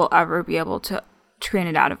know that we'll ever be able to train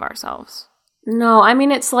it out of ourselves. No, I mean,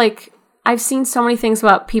 it's like, I've seen so many things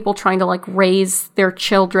about people trying to, like, raise their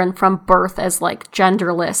children from birth as, like,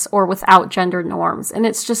 genderless or without gender norms. And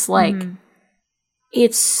it's just, like,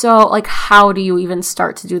 it's so, like, how do you even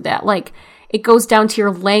start to do that? Like, it goes down to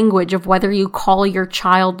your language of whether you call your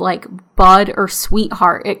child, like, bud or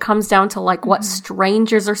sweetheart. It comes down to, like, what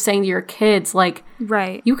strangers are saying to your kids. Like,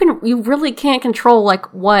 right. You really can't control,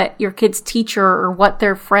 like, what your kid's teacher or what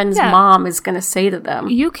their friend's mom is going to say to them.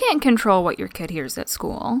 You can't control what your kid hears at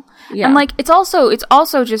school. Yeah. And, like, it's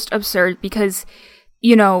also just absurd because,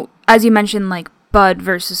 you know, as you mentioned, like, bud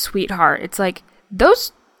versus sweetheart, it's like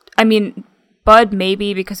those, I mean, bud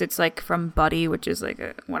maybe because it's, like, from buddy, which is, like,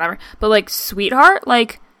 a whatever, but, like, sweetheart,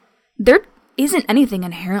 like, there isn't anything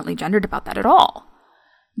inherently gendered about that at all.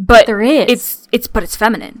 But there is. But it's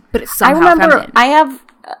feminine. But it's somehow feminine. I have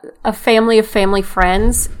a family of family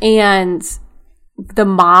friends, and the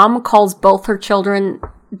mom calls both her children,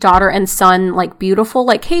 daughter and son, like, beautiful,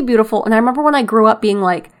 like, hey, beautiful. And I remember when I grew up being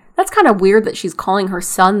like, that's kind of weird that she's calling her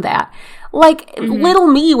son that. Like, little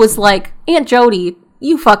me was like, Aunt Jody,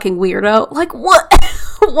 you fucking weirdo. Like, what?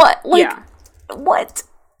 What? Like, what?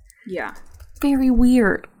 Yeah. Very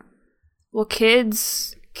weird. Well,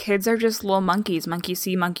 kids are just little monkeys. Monkey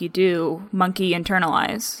see, monkey do, monkey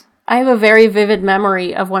internalize. I have a very vivid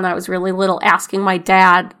memory of when I was really little asking my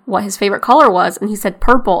dad what his favorite color was, and he said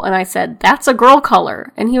purple, and I said, that's a girl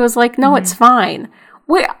color. And he was like, no, it's fine.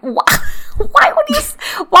 Why did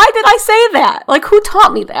I say that? Like, who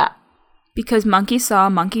taught me that? Because monkey saw,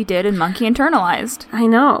 monkey did, and monkey internalized. I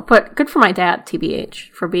know, but good for my dad,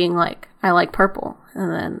 TBH, for being like, I like purple,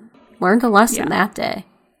 and then learned a lesson that day.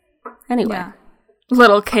 Anyway. Yeah.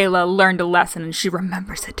 Little Kayla learned a lesson, and she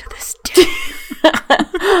remembers it to this day.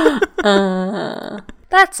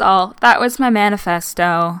 That's all. That was my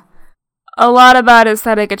manifesto. A lot about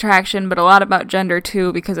aesthetic attraction, but a lot about gender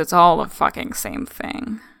too, because it's all the fucking same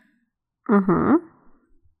thing.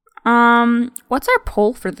 What's our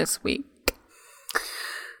poll for this week?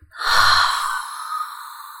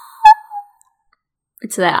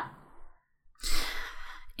 It's that.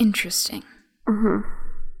 Interesting.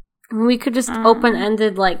 We could just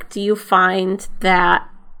open-ended, like, do you find that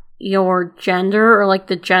your gender, or like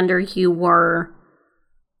the gender you were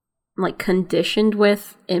like conditioned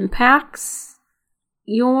with, impacts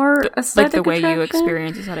your aesthetic like the way attraction? you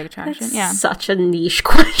experience aesthetic attraction? That's such a niche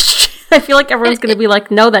question. I feel like everyone's going to be like,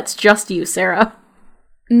 no, that's just you, Sarah.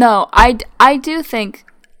 No, I don't think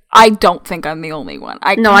I'm the only one.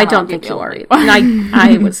 I don't think you are either.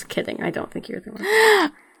 I was kidding. I don't think you're the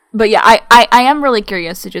one. But yeah, I am really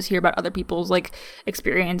curious to just hear about other people's like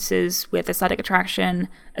experiences with aesthetic attraction,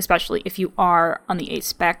 especially if you are on the A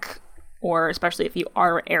spec, or especially if you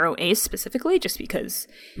are Arrow Ace specifically, just because,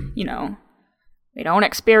 you know, they don't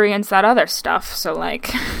experience that other stuff. So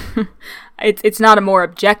like, it's not a more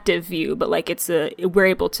objective view, but like we're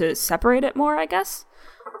able to separate it more, I guess.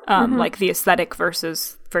 Like the aesthetic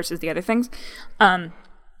versus the other things.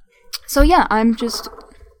 So yeah, I'm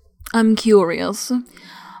curious.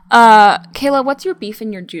 Kayla, what's your beef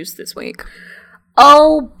and your juice this week?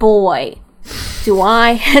 Oh boy. Do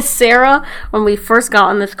I, Sarah, when we first got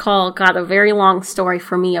on this call, got a very long story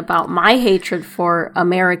for me about my hatred for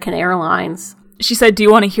American Airlines. She said, do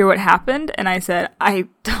you want to hear what happened? And I said, I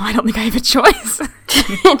don't think I have a choice.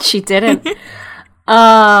 She didn't.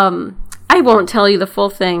 I won't tell you the full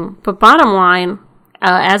thing, but bottom line,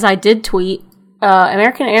 as I did tweet,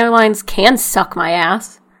 American Airlines can suck my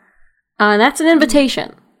ass. And that's an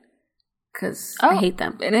invitation. Because I hate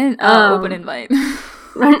them. An open invite.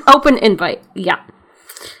 An open invite, yeah.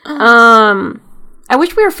 I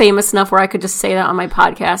wish we were famous enough where I could just say that on my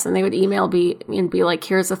podcast and they would email me and be like,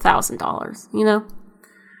 here's $1,000, you know?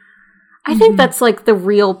 I think that's like the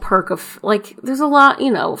real perk of, like, there's a lot,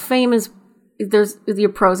 you know, fame is, there's your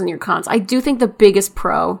pros and your cons. I do think the biggest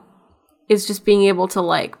pro is just being able to,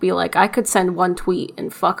 like, be like, I could send one tweet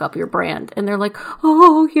and fuck up your brand. And they're like,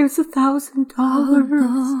 oh, here's $1,000.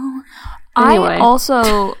 Oh, anyway. I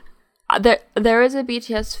also, there is a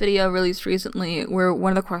BTS video released recently where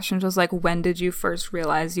one of the questions was like, when did you first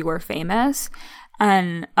realize you were famous?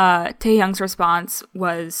 And Taehyung's response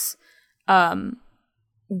was,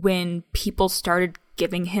 when people started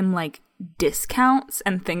giving him like discounts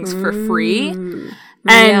and things for free.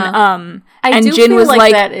 And Jin was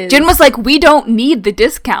like, Jin was like, we don't need the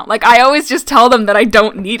discount. Like, I always just tell them that I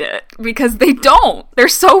don't need it because they don't. They're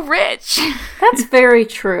so rich. That's very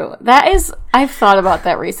true. That is, I've thought about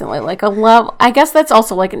that recently. Like I guess that's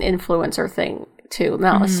also like an influencer thing too,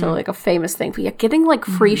 not necessarily like a famous thing. But yeah, getting like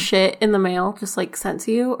free shit in the mail just like sent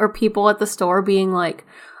to you, or people at the store being like,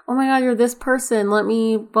 oh my god, you're this person. Let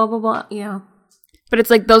me blah blah blah. Yeah. But it's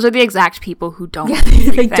like, those are the exact people who don't need free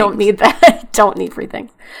things. They don't need that. Don't need free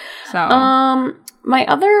things. So, my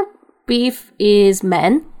other beef is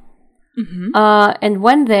men. And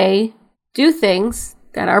when they do things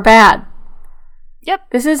that are bad.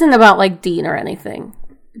 Yep. This isn't about, like, Dean or anything.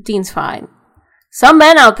 Dean's fine. Some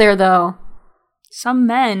men out there, though. Some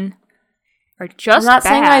men are just I'm not bad.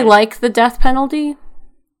 saying I like the death penalty.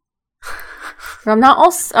 But I'm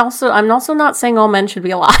also not saying all men should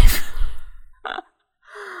be alive.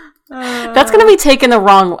 That's gonna be taken the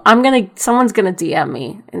wrong. Someone's gonna DM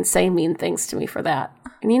me and say mean things to me for that.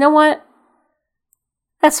 And you know what?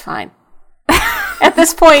 That's fine. At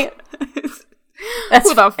this point, who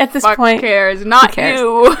the fuck cares? Not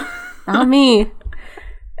you. Not me.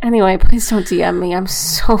 Anyway, please don't DM me. I'm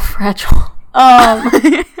so fragile. My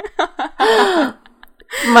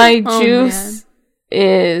juice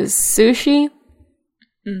is sushi.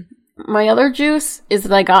 My other juice is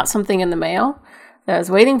that I got something in the mail that I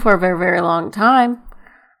was waiting for a very, very long time.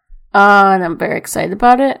 And I'm very excited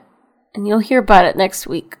about it. And you'll hear about it next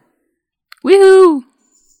week. Woohoo!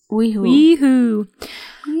 Weehoo. Weehoo.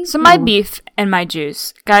 So my beef and my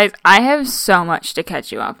juice. Guys, I have so much to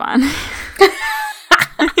catch you up on.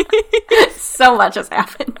 So much has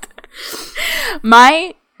happened.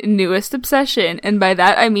 My newest obsession, and by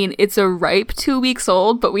that I mean it's a ripe 2 weeks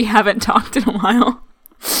old, but we haven't talked in a while,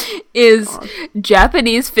 is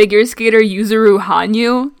Japanese figure skater Yuzuru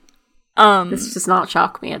Hanyu. This does not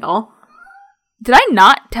shock me at all. Did I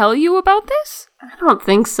not tell you about this? I don't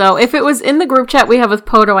think so. If it was in the group chat we have with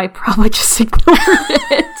Poto, I probably just ignored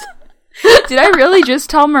it. Did I really just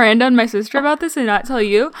tell Miranda and my sister about this and not tell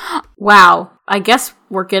you? Wow. I guess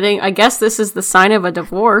this is the sign of a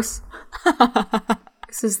divorce.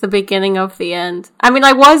 This is the beginning of the end. I mean,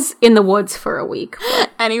 I was in the woods for a week. But...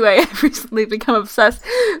 Anyway, I've recently become obsessed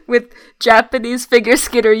with Japanese figure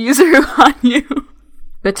skater Yuzuru Hanyu.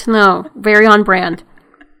 Good to know. Very on brand.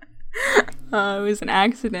 It was an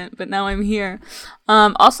accident, but now I'm here.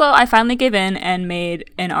 Also, I finally gave in and made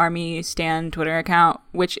an Army Stan Twitter account,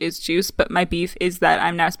 which is juice, but my beef is that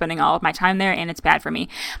I'm now spending all of my time there, and it's bad for me.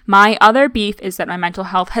 My other beef is that my mental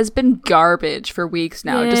health has been garbage for weeks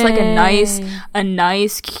now. Yay. Just like a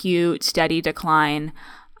nice, cute, steady decline.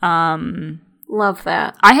 Love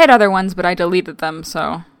that. I had other ones, but I deleted them,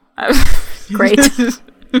 so... Great.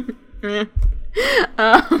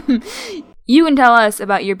 You can tell us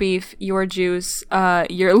about your beef, your juice,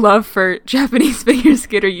 your love for Japanese figure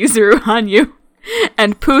skater Yuzuru Hanyu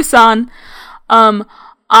and Pusan on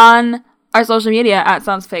our social media at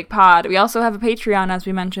SoundsFakePod. We also have a Patreon, as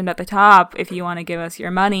we mentioned at the top, if you want to give us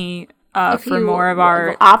your money for more of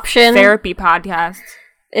our therapy podcasts.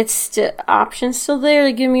 It's option still there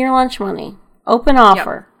to give me your lunch money. Open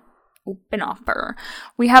offer. Yep. Open offer.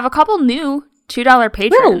 We have a couple new $2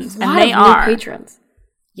 patrons, and they are new patrons.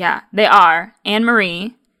 Yeah, they are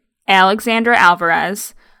Anne-Marie, Alexandra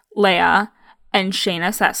Alvarez, Leah, and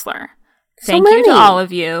Shayna Sessler. Thank you to all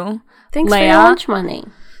of you. Thanks Leah, for your lunch money.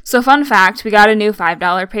 So fun fact, we got a new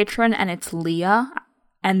 $5 patron, and it's Leah.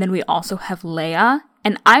 And then we also have Leah.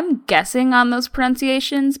 And I'm guessing on those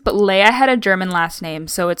pronunciations, but Leah had a German last name,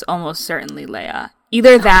 so it's almost certainly Leah.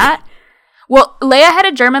 Either that... Well, Leah had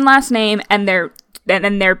a German last name, and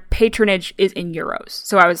their patronage is in euros.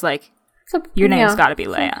 So I was like... Your name's got to be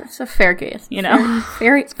Leia. It's a fair guess. You know?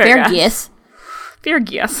 Fair guess. Fair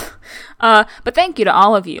guess. But thank you to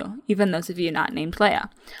all of you, even those of you not named Leia.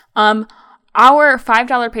 Our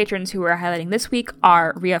 $5 patrons who we're highlighting this week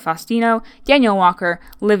are Ria Faustino, Daniel Walker,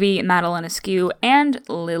 Livy, Madeline Askew, and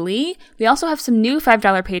Lily. We also have some new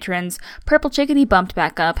 $5 patrons. Purple Chickadee bumped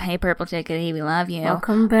back up. Hey, Purple Chickadee, we love you.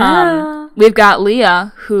 Welcome back. We've got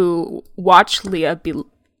Leah, who watched Leah be...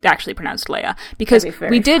 actually pronounced Leia, because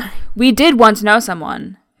we did once know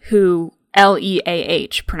someone who Leah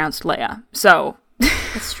pronounced Leia. So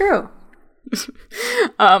it's true.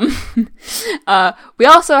 We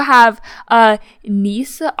also have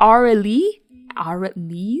Nisa Areli.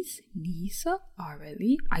 Nisa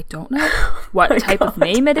Areli? I don't know what type of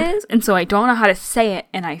name it is, and so I don't know how to say it,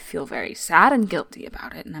 and I feel very sad and guilty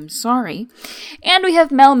about it, and I'm sorry. And we have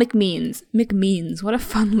Mel McMeans. McMeans, what a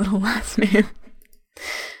fun little last name.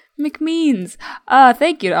 McMeans.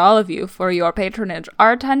 Thank you to all of you for your patronage.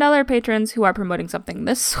 Our $10 patrons who are promoting something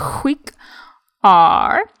this week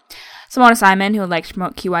are Simona Simon, who would like to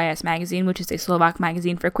promote QIS Magazine, which is a Slovak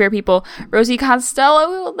magazine for queer people. Rosie Costello,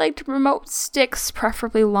 who would like to promote sticks,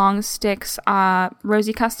 preferably long sticks.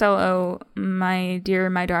 Rosie Costello, my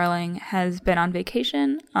dear, my darling, has been on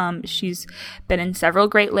vacation. She's been in several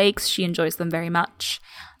Great Lakes. She enjoys them very much.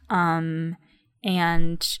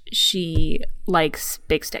 And she likes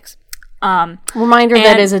big sticks. Reminder,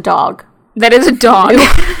 that is a dog. That is a dog.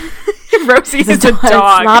 Rosie is a dog.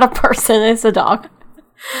 It's not a person, it's a dog.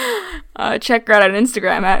 Check her out on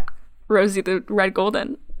Instagram at Rosie the Red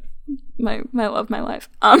Golden. My love, my life.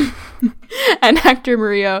 And Hector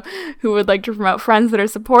Murillo, who would like to promote friends that are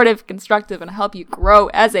supportive, constructive, and help you grow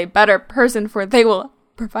as a better person, for they will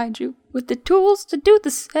provide you with the tools to do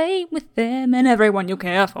the same with them and everyone you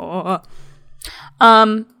care for.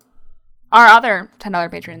 Our other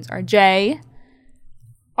 $10 patrons are Jay,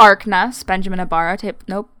 Arkness, Benjamin Ibarra,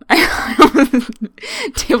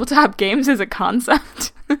 Tabletop Games is a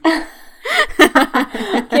concept. I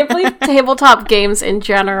can't believe tabletop games in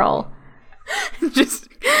general. Just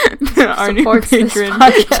our new patron,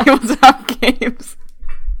 Tabletop Games.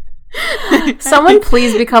 Someone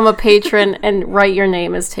please become a patron and write your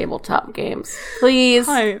name as Tabletop Games. Please.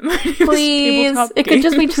 Hi, please. It could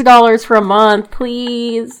just be $2 for a month,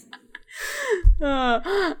 please.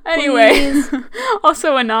 Anyway,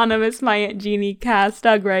 also anonymous, my Genie Cast,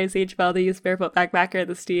 Doug Rice, H. Valdez, Barefoot Backpacker,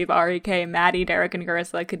 The Steve, R.E.K., Maddie, Derek and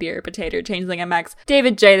Carissa, Kadir, Potato, Changeling MX,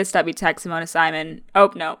 David J, The Stubby Tech, Simona Simon.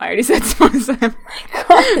 Oh, no, I already said Simona Simon.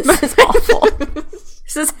 God, this is awful.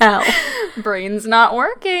 This is hell. Brain's not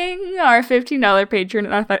working. Our $15 patron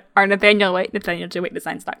are Nathaniel White,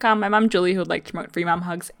 NathanielJWhiteDesigns.com, my mom Julie, who would like to promote free mom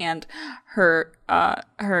hugs, and her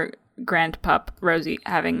grand pup, Rosie,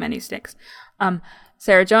 having many sticks.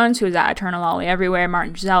 Sarah Jones, who is at Eternal Lolly Everywhere.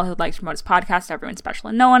 Martin Giselle, who would like to promote his podcast, Everyone's Special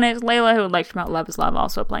and No One Is. Layla, who would like to promote Love is Love,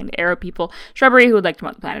 also applying to Arrow People. Shrubbery, who would like to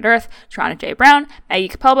promote the Planet Earth. Toronto J. Brown. Maggie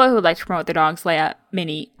Capelba, who would like to promote the dogs Leia,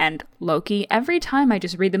 Minnie, and Loki. Every time I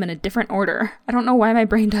just read them in a different order. I don't know why my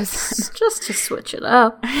brain does that. Just to switch it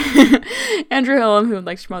up. Andrew Hillam, who would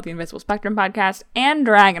like to promote the Invisible Spectrum podcast. And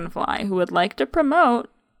Dragonfly, who would like to promote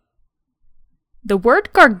the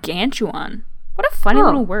word gargantuan. What a funny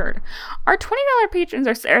little word. Our $20 patrons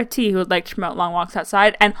are Sarah T, who would like to promote long walks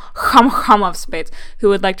outside, and Hum of Spades, who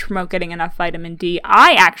would like to promote getting enough vitamin D.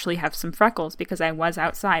 I actually have some freckles because I was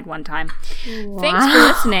outside one time. Wow. Thanks for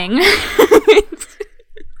listening.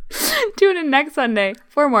 Tune in next Sunday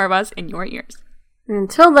for more of us in your ears.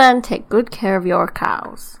 Until then, take good care of your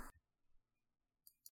cows.